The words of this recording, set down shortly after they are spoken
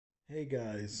Hey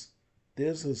guys,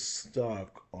 there's a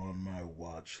stock on my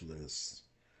watch list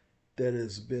that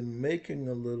has been making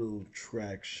a little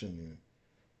traction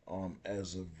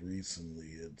as of recently.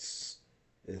 It's,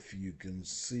 if you can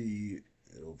see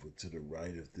over to the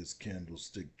right of this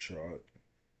candlestick chart,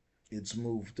 it's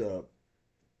moved up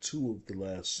 2 of the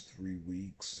last 3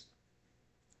 weeks,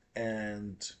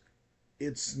 and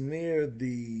it's near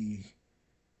the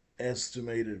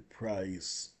estimated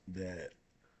price that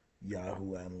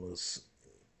Yahoo analysts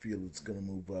feel it's going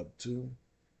to move up to.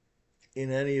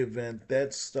 In any event,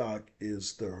 that stock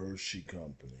is the Hershey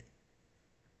Company.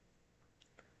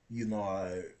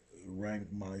 I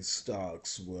rank my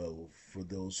stocks, well, for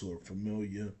those who are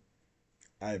familiar,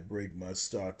 I break my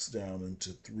stocks down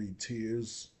into 3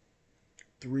 tiers.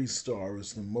 3 star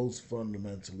is the most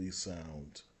fundamentally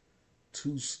sound.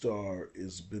 2 star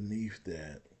is beneath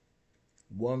that.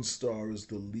 1 star is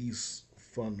the least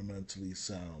fundamentally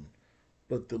sound,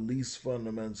 but the least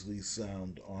fundamentally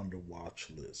sound on the watch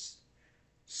list.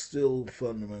 Still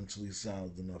fundamentally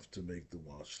sound enough to make the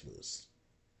watch list.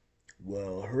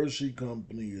 Well, Hershey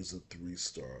Company is a 3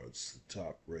 star. It's the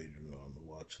top rated on the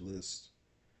watch list.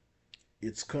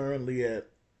 It's currently at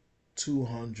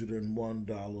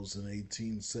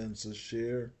 $201.18 a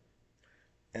share,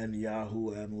 and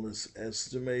Yahoo analysts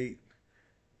estimate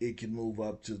it can move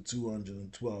up to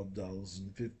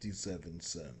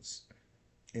 $212.57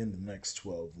 in the next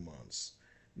 12 months.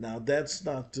 Now, that's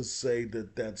not to say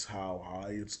that that's how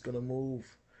high it's going to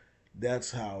move. That's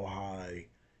how high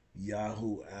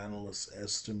Yahoo analysts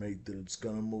estimate that it's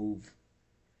going to move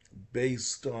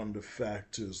based on the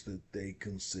factors that they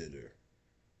consider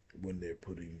when they're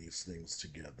putting these things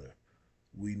together.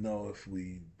 We know if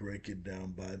we break it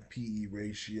down by PE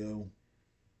ratio,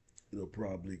 it'll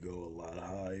probably go a lot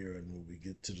higher, and when we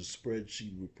get to the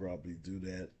spreadsheet, we'll probably do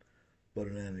that. But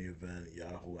in any event,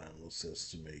 Yahoo analysts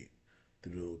estimate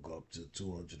that it'll go up to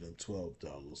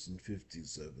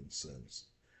 $212.57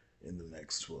 in the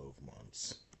next 12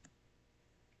 months.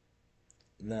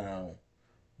 Now,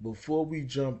 before we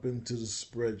jump into the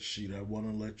spreadsheet, I want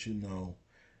to let you know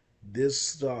this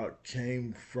stock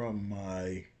came from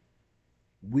my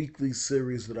weekly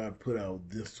series that I put out,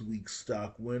 This Week's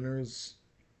Stock Winners.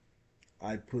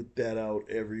 I put that out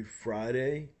every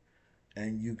Friday,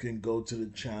 and you can go to the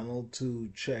channel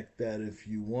to check that if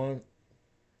you want.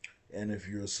 And if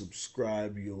you're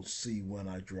subscribed, you'll see when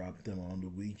I drop them on the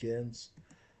weekends.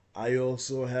 I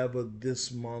also have a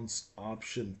this month's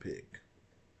option pick,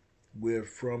 where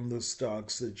from the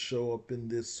stocks that show up in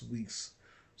this week's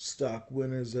stock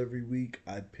winners every week,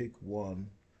 I pick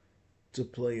one to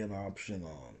play an option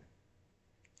on.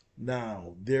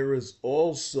 Now, there is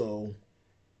also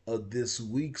a this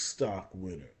week's stock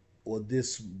winner or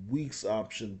this week's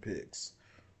option picks,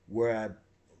 where I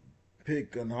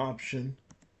pick an option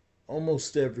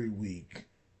almost every week.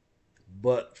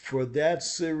 But for that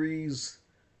series,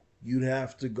 you'd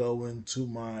have to go into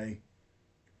my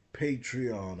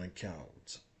Patreon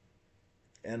account.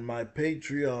 And my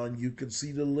Patreon, you can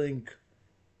see the link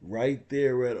right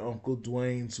there at Uncle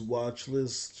Dwayne's watch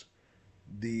list,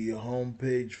 the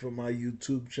homepage for my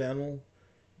YouTube channel.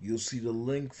 You'll see the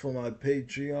link for my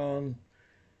Patreon.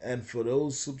 And for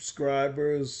those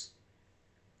subscribers,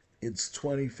 it's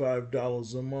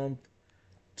 $25 a month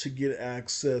to get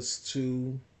access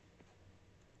to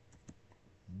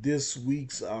this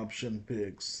week's option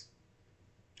picks.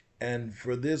 And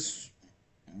for this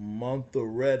month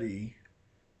already,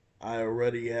 I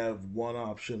already have one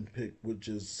option pick, which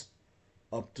is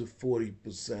up to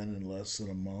 40% in less than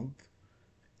a month,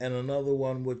 and another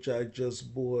one which I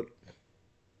just bought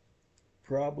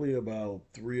probably about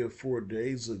 3 or 4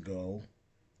 days ago,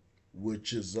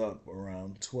 which is up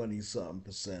around 20 something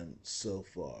percent so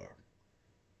far.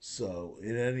 So,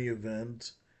 in any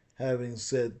event, having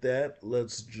said that,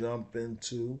 let's jump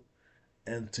into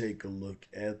and take a look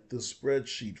at the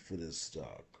spreadsheet for this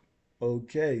stock.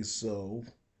 Okay, so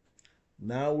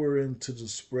now we're into the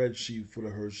spreadsheet for the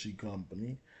Hershey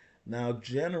Company. Now,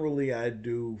 generally, I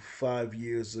do 5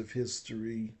 years of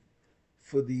history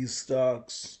for these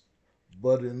stocks,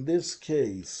 but in this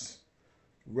case,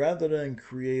 rather than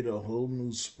create a whole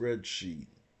new spreadsheet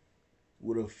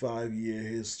with a 5 year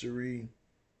history,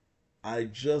 I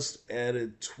just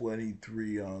added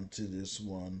 23 onto this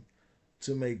one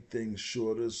to make things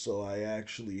shorter, so I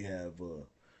actually have a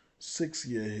 6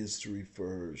 year history for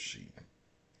Hershey.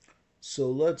 So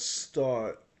let's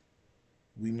start.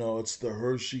 We know it's the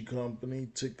Hershey Company.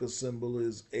 Ticker symbol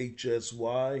is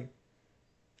HSY.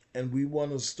 And we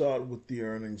want to start with the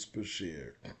earnings per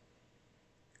share.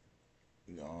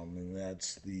 And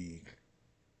that's the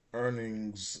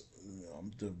earnings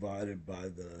divided by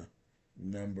the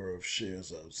number of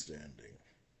shares outstanding.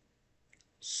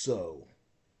 So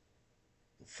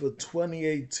for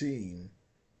 2018,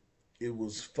 it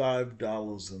was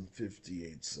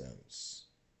 $5.58.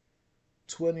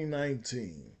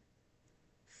 2019,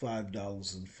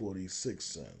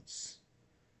 $5.46.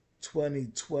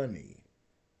 2020,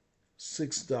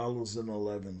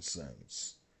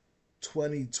 $6.11.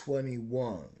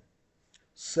 2021,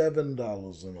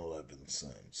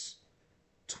 $7.11.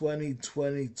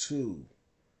 2022,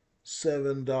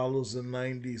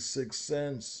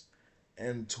 $7.96,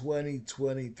 and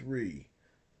 2023,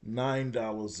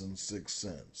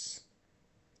 $9.06.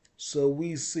 So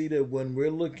we see that when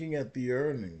we're looking at the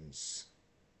earnings,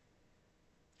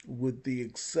 with the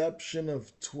exception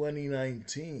of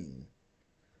 2019,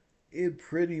 it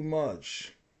pretty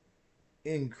much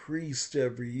increased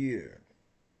every year.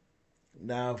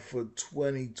 Now for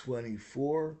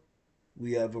 2024,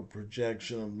 we have a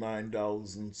projection of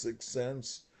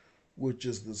 $9.06, which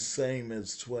is the same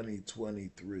as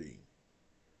 2023.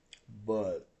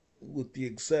 But with the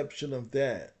exception of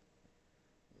that,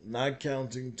 not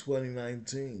counting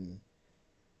 2019,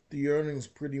 the earnings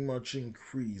pretty much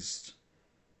increased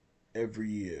every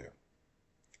year.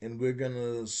 And we're going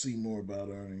to see more about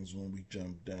earnings when we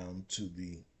jump down to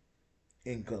the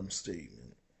income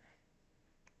statement.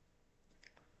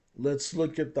 Let's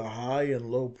look at the high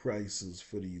and low prices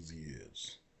for these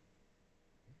years.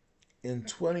 In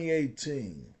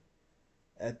 2018,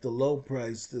 at the low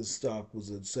price, this stock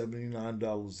was at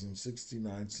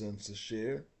 $79.69 a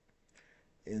share.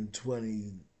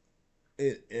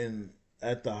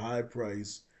 At the high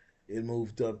price, it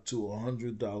moved up to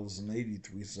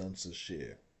 $100.83 a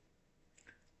share.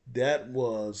 That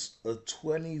was a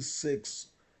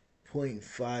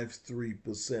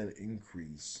 26.53%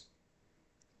 increase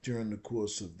during the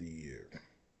course of the year.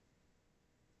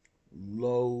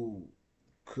 Low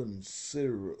compared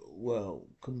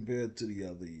to the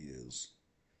other years,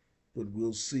 but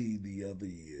we'll see the other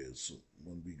years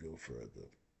when we go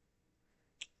further.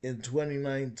 In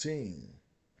 2019,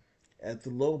 at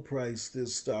the low price,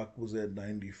 this stock was at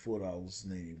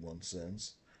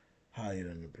 $94.81, higher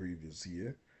than the previous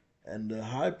year, and the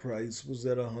high price was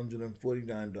at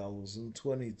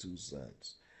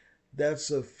 $149.22.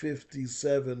 That's a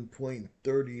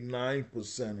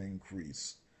 57.39%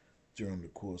 increase during the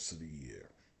course of the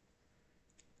year.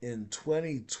 In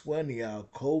 2020, our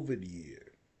COVID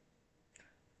year,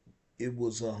 it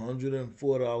was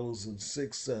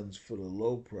 $104.06 for the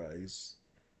low price,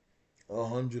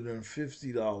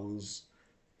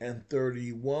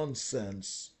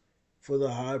 $150.31 for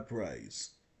the high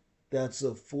price. That's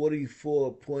a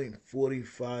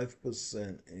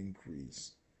 44.45%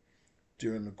 increase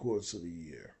during the course of the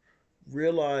year.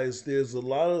 Realize there's a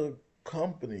lot of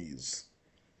companies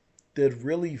that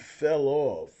really fell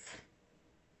off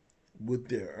with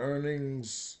their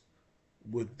earnings,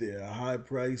 with their high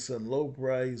price and low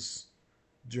price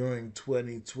during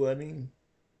 2020.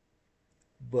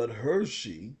 But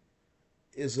Hershey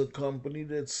is a company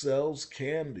that sells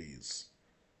candies,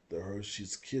 the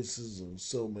Hershey's Kisses and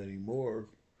so many more.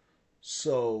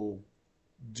 So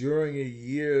during a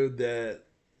year that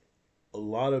a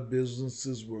lot of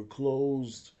businesses were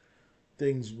closed,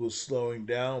 things were slowing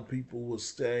down, people were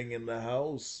staying in the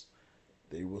house,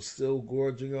 they were still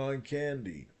gorging on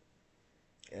candy,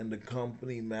 and the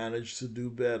company managed to do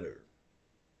better.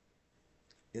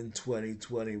 In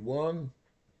 2021,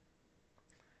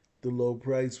 the low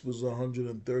price was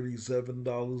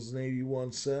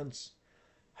 $137.81,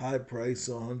 high price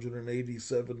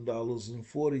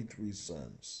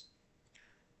 $187.43.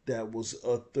 That was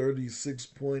a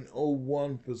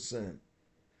 36.01%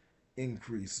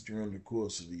 increase during the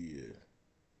course of the year.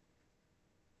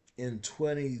 In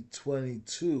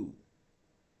 2022,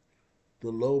 the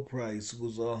low price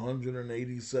was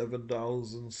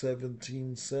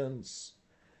 $187.17.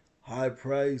 High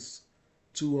price,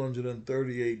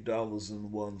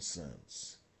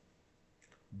 $238.01.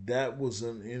 That was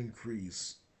an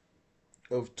increase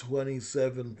of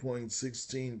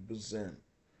 27.16%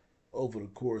 over the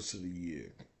course of the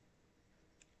year.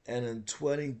 And in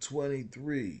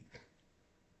 2023,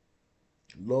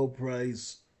 low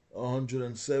price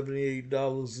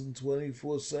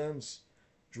 $178.24,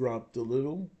 dropped a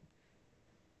little.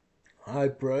 High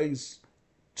price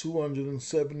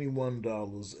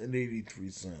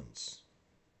 $271.83.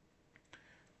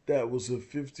 That was a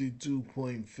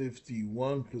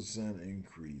 52.51%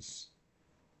 increase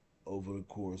over the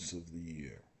course of the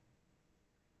year.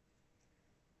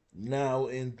 Now,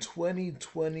 in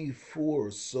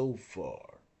 2024 so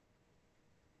far,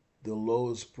 the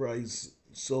lowest price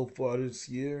so far this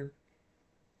year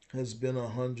has been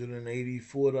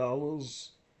 $184,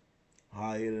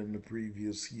 higher than the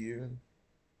previous year.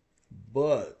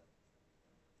 But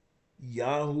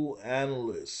Yahoo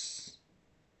analysts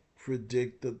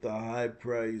predict that the high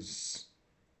price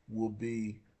will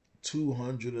be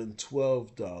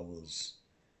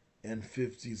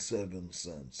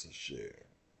 $212.57 a share.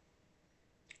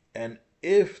 And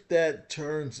if that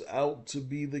turns out to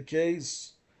be the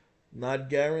case, not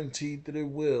guaranteed that it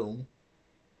will,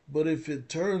 but if it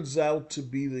turns out to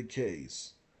be the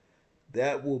case,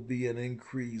 that will be an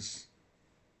increase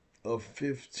of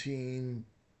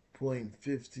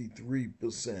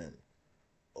 15.53%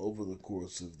 over the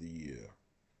course of the year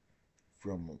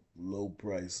from low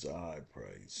price to high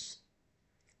price.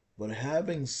 But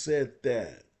having said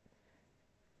that,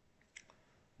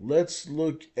 let's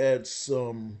look at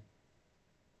some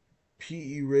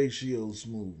PE ratios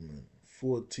movement.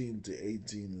 14 to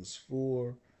 18 is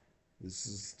 4. This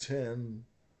is 10.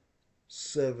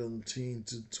 17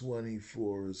 to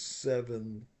 24 is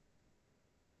 7.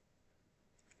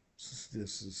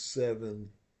 This is 7.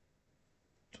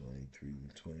 23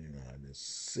 to 29 is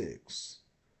 6.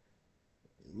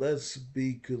 Let's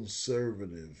be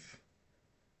conservative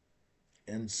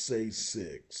and say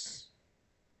 6.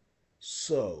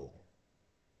 So,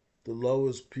 the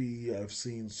lowest PE I've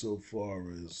seen so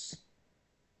far is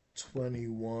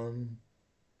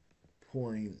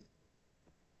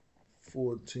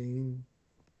 21.14.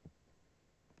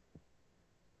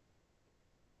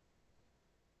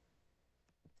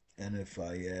 And if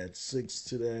I add 6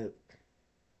 to that,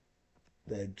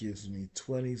 that gives me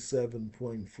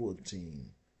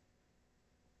 27.14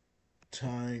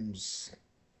 times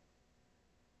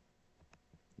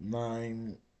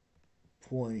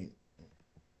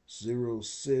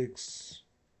 9.06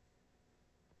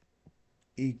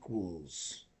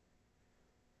 equals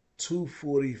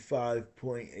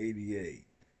 245.88.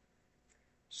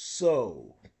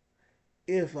 So,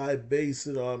 if I base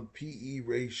it on PE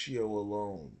ratio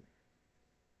alone,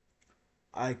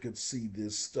 I could see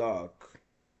this stock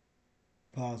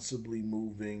possibly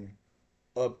moving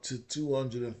up to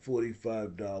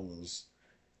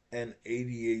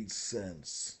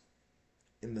 $245.88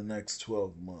 in the next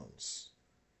 12 months.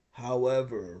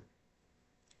 However,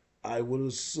 I would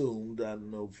assume, I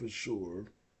don't know for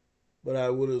sure, but I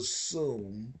would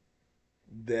assume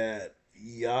that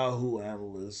Yahoo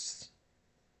analysts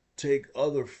take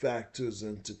other factors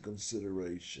into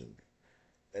consideration,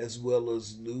 as well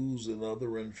as news and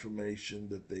other information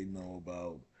that they know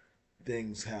about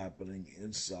things happening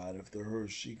inside of the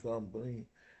Hershey company.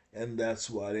 And that's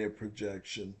why their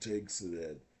projection takes it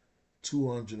at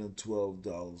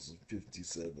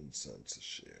 $212.57 a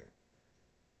share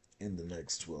in the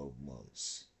next 12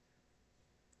 months.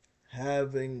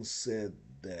 Having said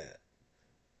that,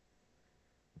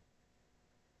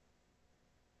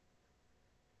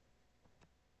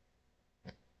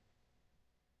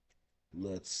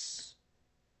 let's,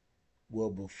 well,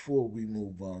 before we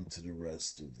move on to the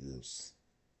rest of this,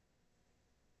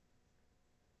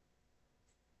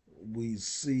 we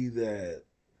see that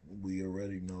we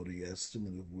already know the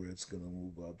estimate of where it's going to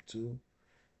move up to.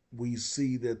 We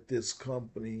see that this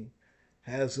company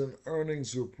has an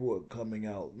earnings report coming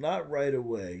out, not right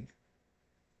away,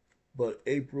 but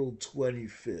April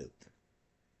 25th.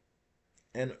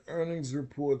 And earnings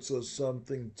reports are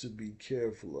something to be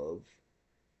careful of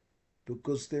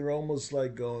because they're almost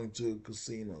like going to a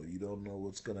casino. You don't know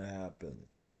what's going to happen.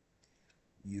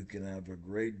 You can have a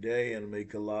great day and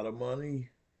make a lot of money,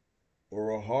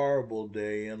 or a horrible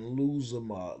day and lose a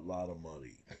lot of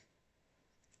money.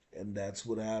 And that's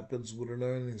what happens with an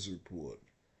earnings report.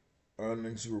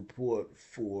 Earnings report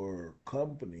for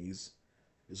companies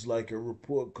is like a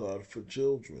report card for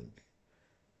children.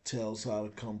 Tells how the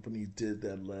company did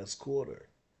that last quarter.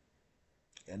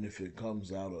 And if it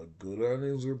comes out a good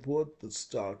earnings report, the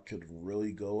stock could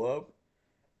really go up.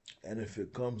 And if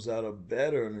it comes out a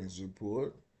bad earnings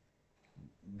report,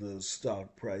 the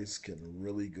stock price can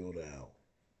really go down.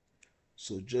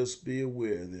 So just be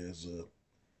aware there's a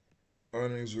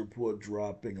earnings report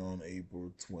dropping on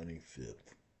April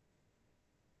 25th.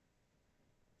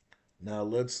 Now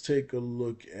let's take a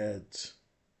look at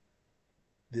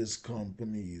this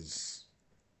company's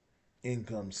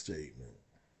income statement.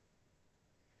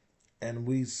 And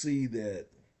we see that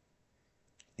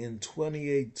in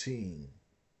 2018,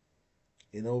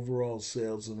 in overall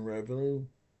sales and revenue,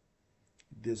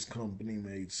 this company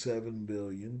made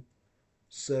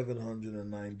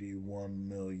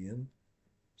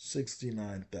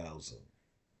 $7,791,069,000.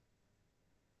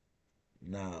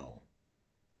 Now,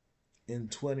 in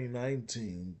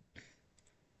 2019,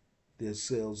 their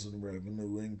sales and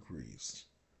revenue increased.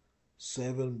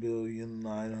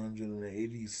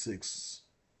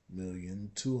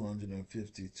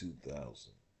 7,986,252,000.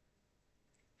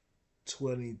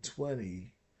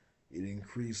 2020, it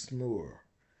increased more.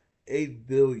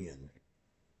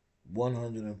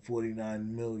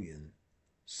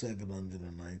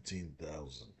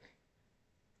 8,149,719,000.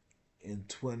 In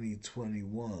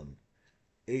 2021,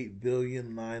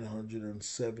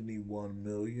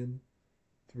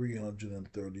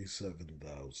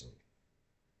 8,971,337,000.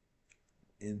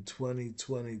 In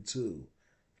 2022,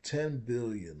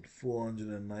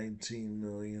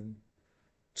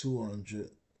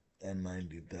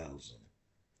 10,419,290,000.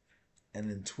 And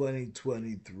in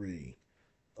 2023,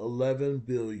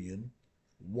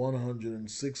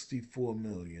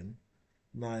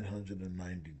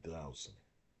 11,164,990,000.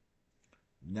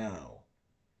 Now,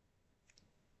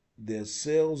 their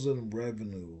sales and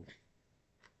revenue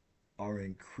are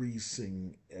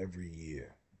increasing every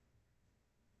year.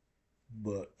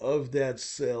 But of that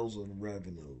sales and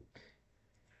revenue,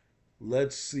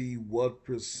 let's see what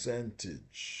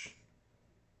percentage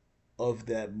of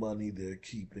that money they're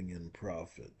keeping in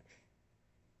profit.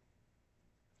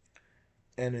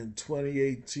 And in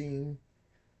 2018,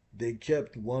 they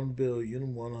kept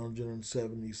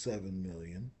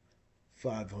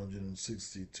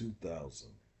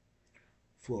 1,177,562,000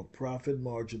 for a profit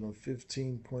margin of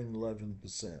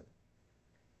 15.11%.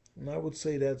 And I would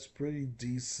say that's pretty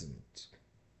decent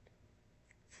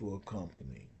for a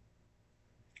company.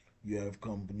 You have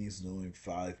companies doing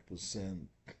 5%,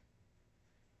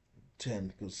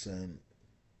 10%.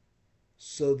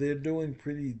 So they're doing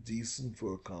pretty decent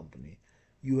for a company.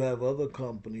 You have other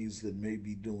companies that may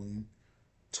be doing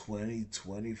 20,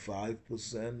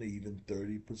 25%, even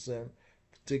 30%,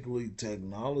 particularly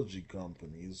technology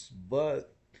companies,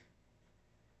 but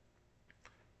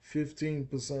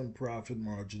 15% profit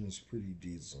margin is pretty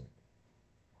decent.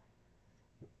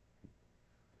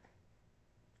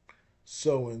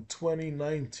 So in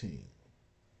 2019,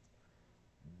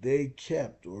 they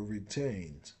kept or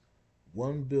retained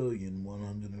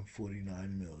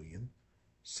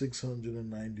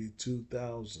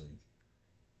 1,149,692,000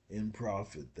 in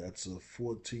profit. That's a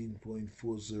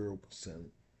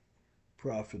 14.40%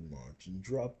 profit margin.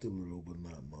 Dropped a little, but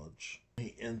not much.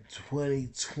 In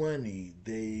 2020,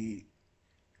 they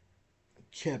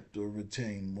kept or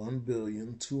retained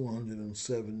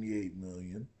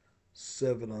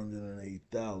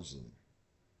 1,278,708,000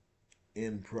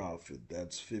 in profit.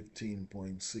 That's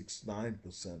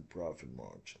 15.69% profit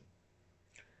margin.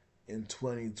 In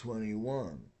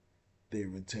 2021, they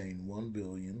retained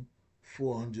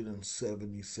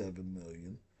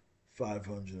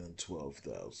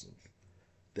 1,477,512,000.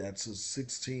 That's a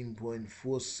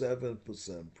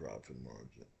 16.47% profit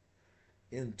margin.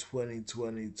 In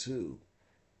 2022,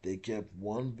 they kept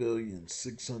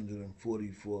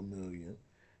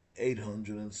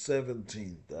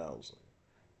 1,644,817,000.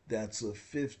 That's a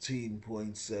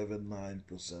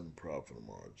 15.79% profit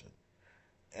margin.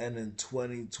 And in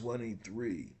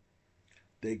 2023,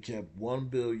 they kept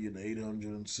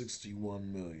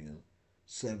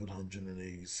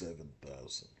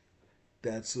 1,861,787,000.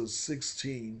 That's a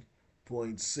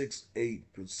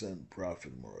 16.68%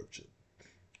 profit margin.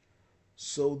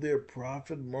 So their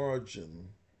profit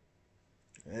margin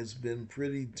has been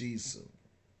pretty decent.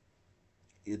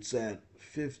 It's at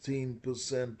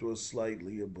 15% or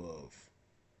slightly above,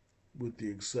 with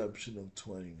the exception of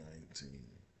 2019.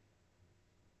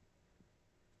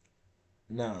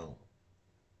 Now,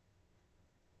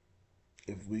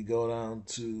 if we go down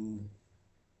to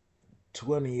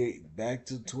back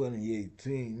to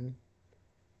 2018,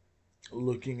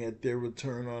 looking at their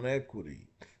return on equity,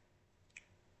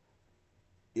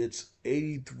 it's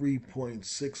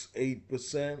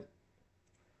 83.68%.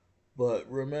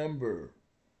 But remember,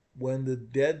 when the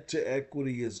debt to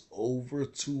equity is over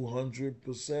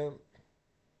 200%,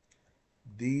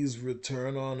 these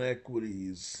return on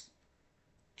equities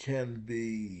can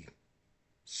be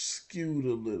skewed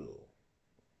a little.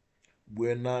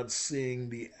 We're not seeing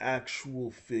the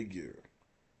actual figure.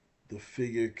 The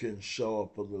figure can show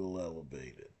up a little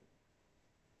elevated.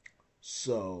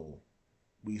 So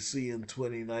we see in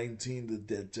 2019 the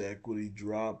debt to equity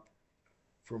dropped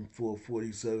from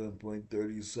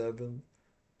 447.37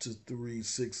 to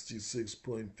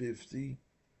 366.50,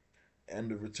 and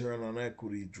the return on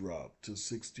equity dropped to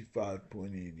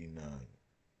 65.89.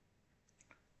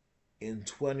 In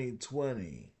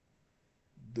 2020,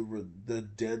 the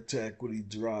debt to equity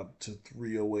dropped to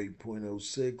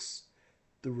 308.06.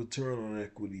 The return on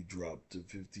equity dropped to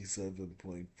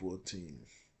 57.14.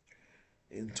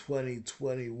 In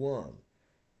 2021,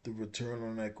 The return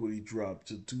on equity dropped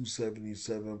to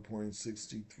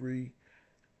 277.63.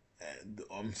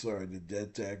 I'm sorry, the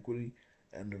debt to equity,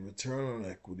 and the return on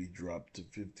equity dropped to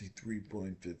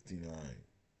 53.59.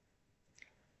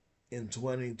 In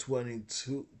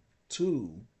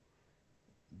 2022,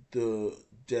 the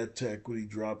debt to equity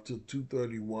dropped to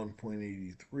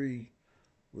 231.83.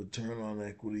 Return on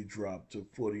equity dropped to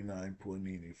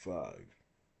 49.85.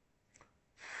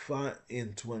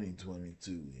 In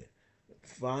 2022, yeah.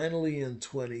 Finally, in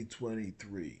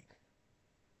 2023,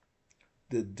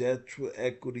 the debt to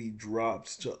equity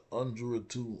drops to under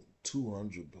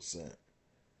 200%.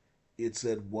 It's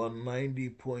at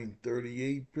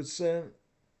 190.38%,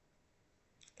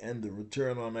 and the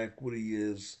return on equity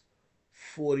is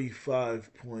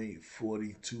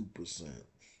 45.42%.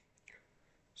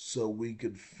 So we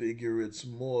could figure it's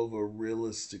more of a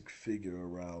realistic figure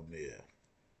around there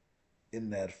in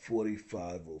that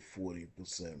 45 or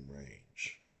 40%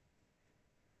 range.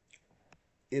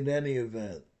 In any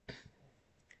event,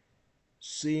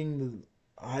 seeing the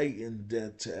heightened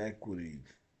debt to equity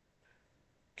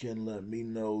can let me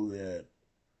know that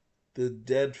the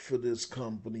debt for this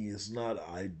company is not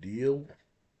ideal.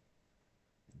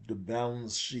 The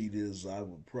balance sheet is, I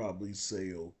would probably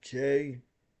say, okay.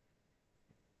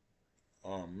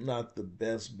 Not the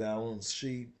best balance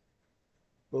sheet,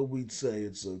 but we'd say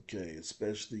it's okay,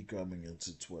 especially coming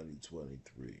into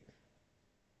 2023.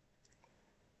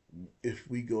 If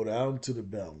we go down to the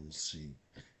balance sheet,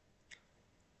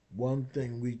 one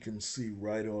thing we can see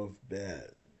right off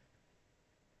bat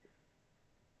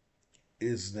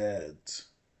is that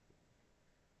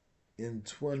in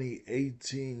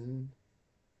 2018,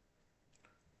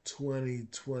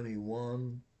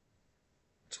 2021,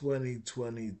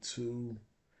 2022,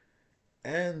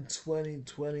 and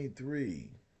 2023,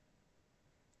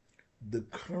 the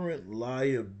current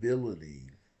liability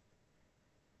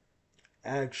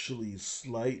actually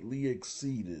slightly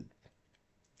exceeded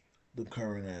the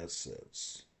current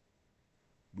assets.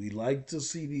 We like to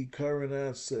see the current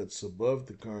assets above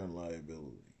the current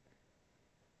liability.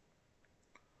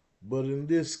 But in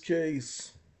this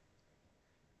case,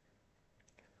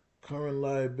 current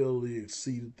liability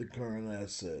exceeded the current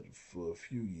asset for a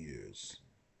few years,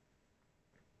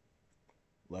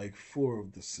 like 4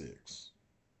 of the 6.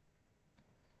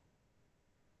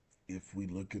 If we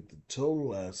look at the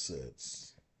total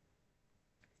assets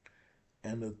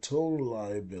and the total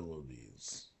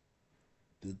liabilities,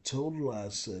 the total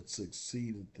assets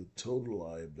exceeded the total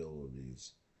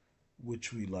liabilities,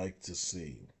 which we like to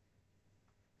see.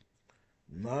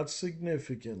 Not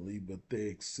significantly, but they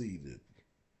exceeded.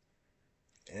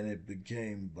 And it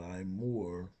became by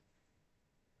more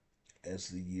as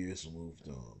the years moved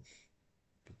on,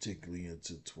 particularly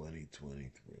into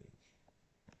 2023.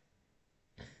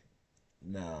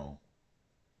 Now,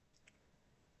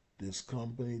 this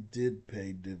company did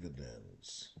pay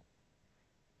dividends.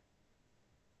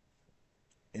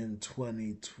 In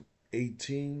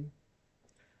 2018,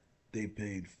 they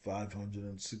paid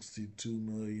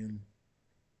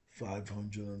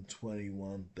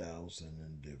 $562,521,000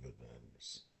 in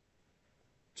dividends.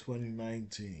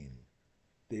 2019,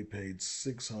 they paid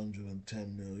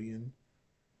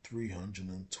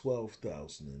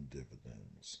 $610,312,000 in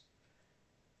dividends.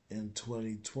 In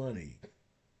 2020,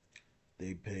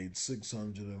 they paid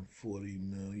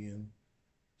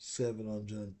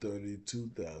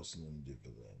 $640,732,000 in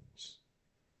dividends.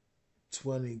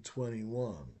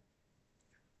 2021,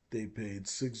 they paid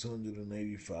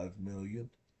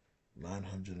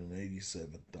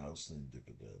 $685,987,000 in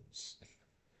dividends.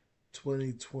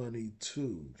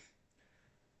 2022,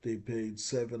 they paid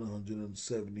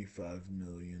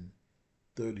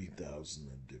 $775,030,000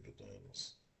 in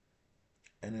dividends.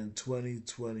 And in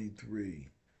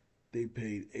 2023, they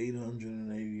paid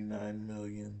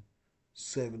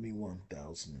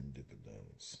 $889,071,000 in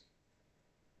dividends.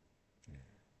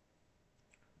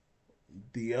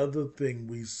 The other thing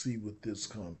we see with this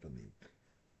company,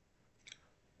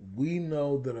 we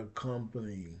know that a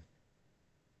company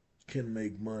can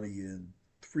make money in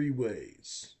 3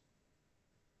 ways.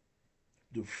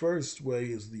 The first way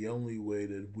is the only way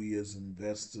that we as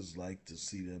investors like to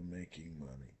see them making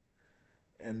money.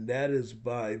 And that is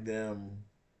by them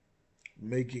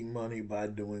making money by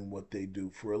doing what they do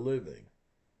for a living,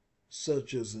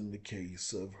 such as in the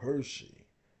case of Hershey.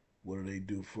 What do they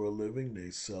do for a living? They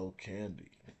sell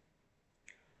candy.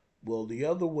 Well, the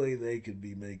other way they could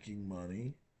be making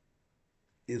money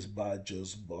is by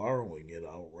just borrowing it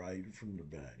outright from the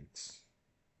banks.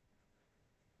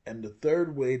 And the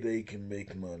third way they can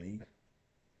make money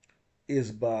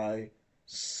is by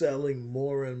selling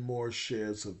more and more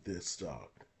shares of their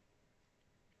stock.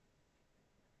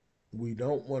 We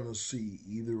don't want to see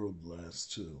either of the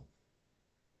last two.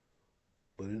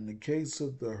 But in the case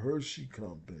of the Hershey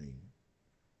Company,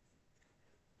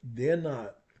 they're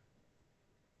not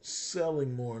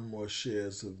selling more and more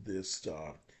shares of their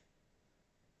stock,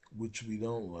 which we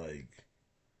don't like.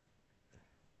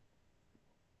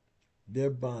 They're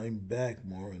buying back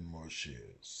more and more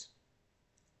shares.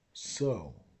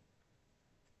 So,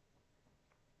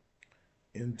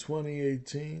 in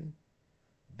 2018,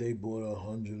 they bought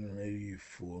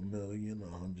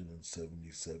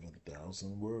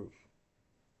 184,177,000 worth.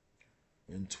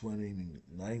 In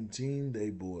 2019,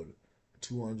 they bought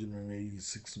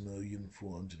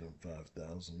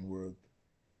 286,405,000 worth.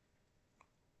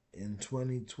 In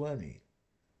 2020,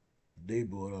 they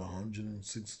bought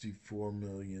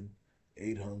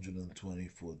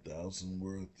 164,824,000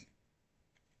 worth.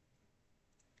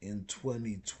 In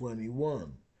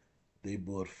 2021, they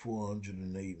bought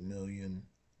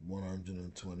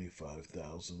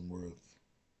 408,125,000 worth.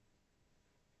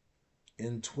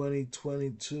 In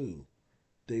 2022,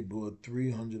 they bought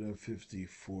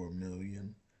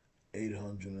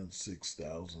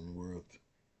 354,806,000 worth.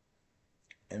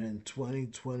 And in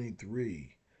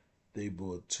 2023, they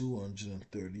bought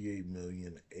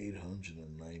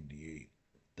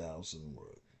 238,898,000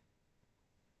 worth.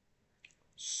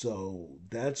 So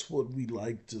that's what we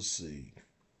like to see,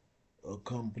 a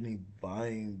company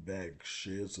buying back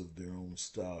shares of their own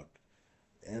stock.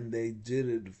 And they did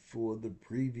it for the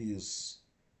previous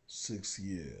 6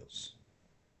 years.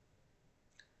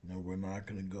 Now, we're not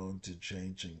going to go into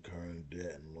changing current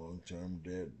debt and long term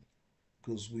debt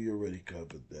because we already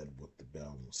covered that with the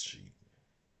balance sheet.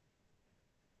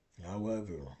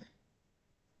 However,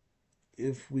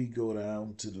 if we go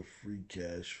down to the free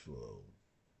cash flow,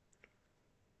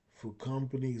 for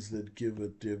companies that give a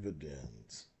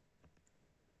dividend,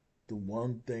 the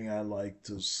one thing I like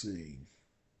to see,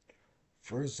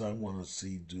 first I want to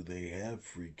see, do they have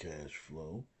free cash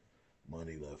flow,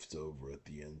 money left over at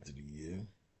the end of the year?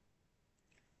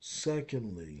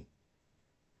 Secondly,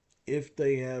 if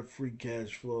they have free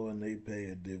cash flow and they pay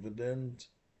a dividend,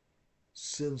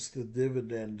 since the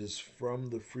dividend is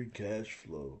from the free cash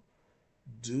flow,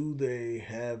 do they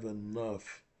have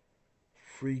enough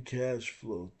free cash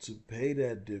flow to pay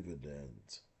that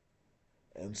dividend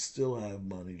and still have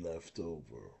money left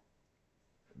over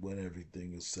when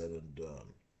everything is said and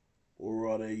done? Or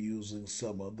are they using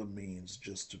some other means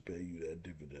just to pay you that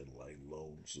dividend, like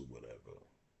loans or whatever?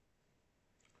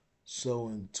 So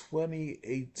in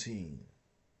 2018,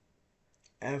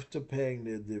 after paying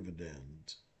their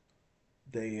dividend,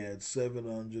 they had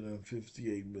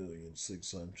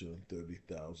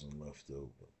 758,630,000 left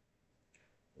over.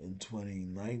 In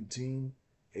 2019,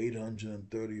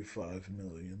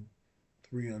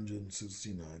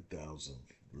 835,369,000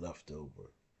 left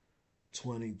over.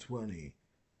 2020,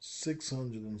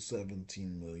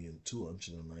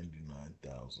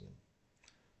 617,299,000.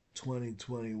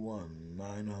 2021,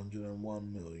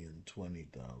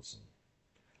 901,020,000.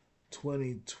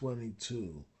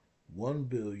 2022,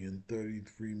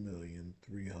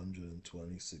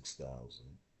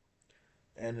 1,033,326,000.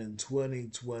 And in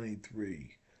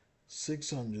 2023,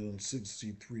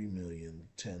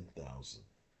 663,010,000.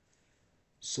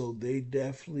 So they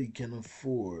definitely can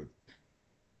afford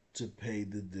to pay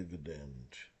the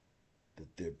dividend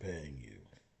that they're paying you.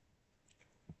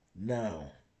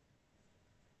 Now,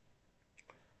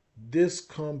 this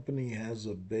company has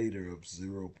a beta of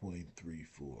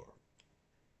 0.34.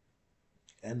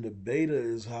 And the beta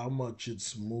is how much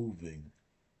it's moving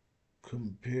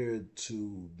compared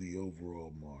to the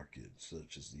overall market,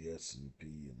 such as the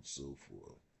S&P and so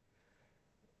forth.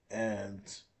 And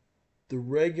the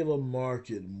regular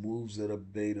market moves at a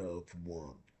beta of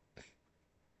 1.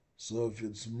 So if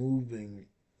it's moving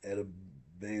at a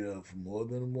beta of more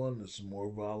than 1, it's more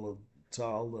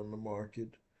volatile than the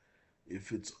market.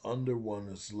 If it's under 1,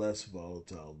 it's less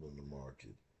volatile than the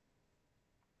market.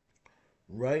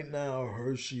 Right now,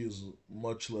 Hershey is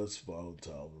much less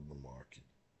volatile than the market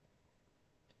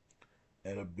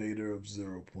at a beta of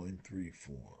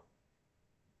 0.34.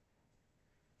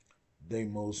 They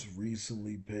most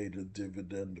recently paid a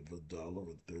dividend of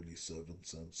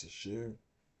 $1.37 a share.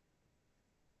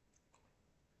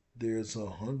 There's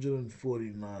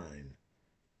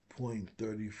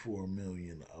 149.34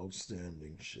 million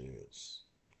outstanding shares.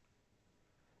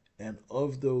 And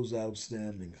of those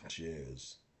outstanding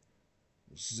shares,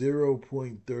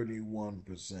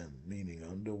 0.31%, meaning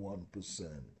under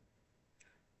 1%,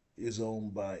 is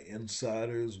owned by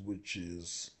insiders, which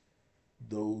is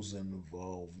those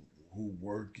involved who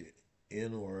work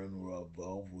in or are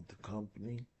involved with the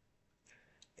company,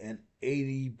 and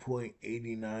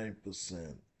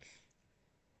 80.89%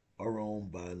 are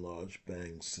owned by large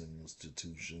banks and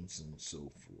institutions and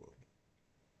so forth.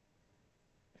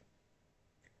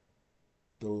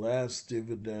 The last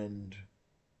dividend,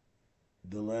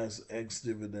 the last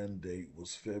ex-dividend date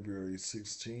was February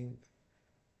 16th,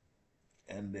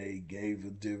 and they gave a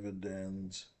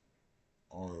dividend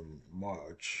on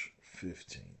March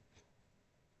 15th.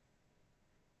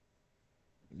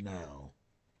 Now,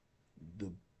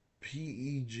 the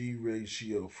PEG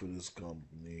ratio for this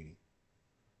company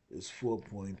is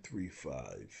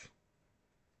 4.35,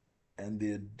 and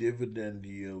their dividend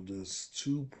yield is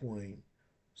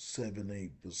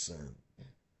 2.78%.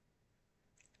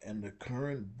 And the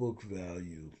current book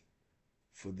value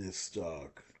for this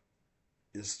stock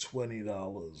is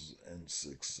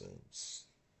 $20.06.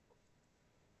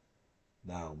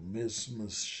 Now, Miss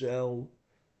Michelle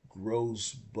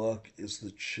Gross Buck is the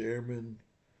chairman,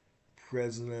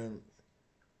 president,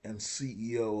 and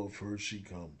CEO of Hershey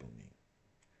Company.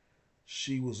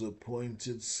 She was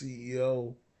appointed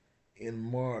CEO in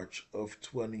March of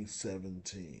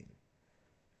 2017.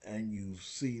 And you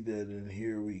see that in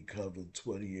here we covered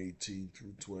 2018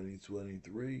 through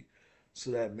 2023.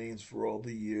 So that means for all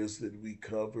the years that we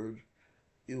covered,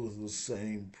 it was the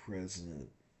same president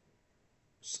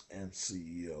and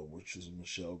CEO, which is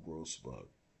Michelle Grossbach.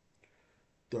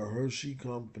 The Hershey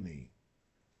Company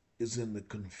is in the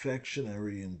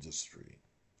confectionery industry,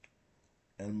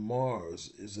 and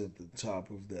Mars is at the top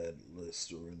of that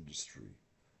list or industry.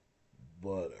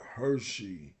 But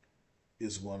Hershey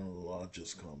is one of the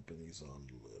largest companies on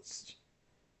the list.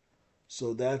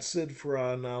 So that's it for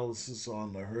our analysis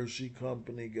on the Hershey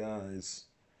Company, guys.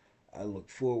 I look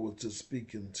forward to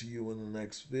speaking to you in the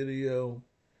next video.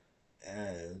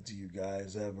 And you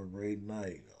guys have a great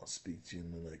night. I'll speak to you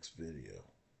in the next video.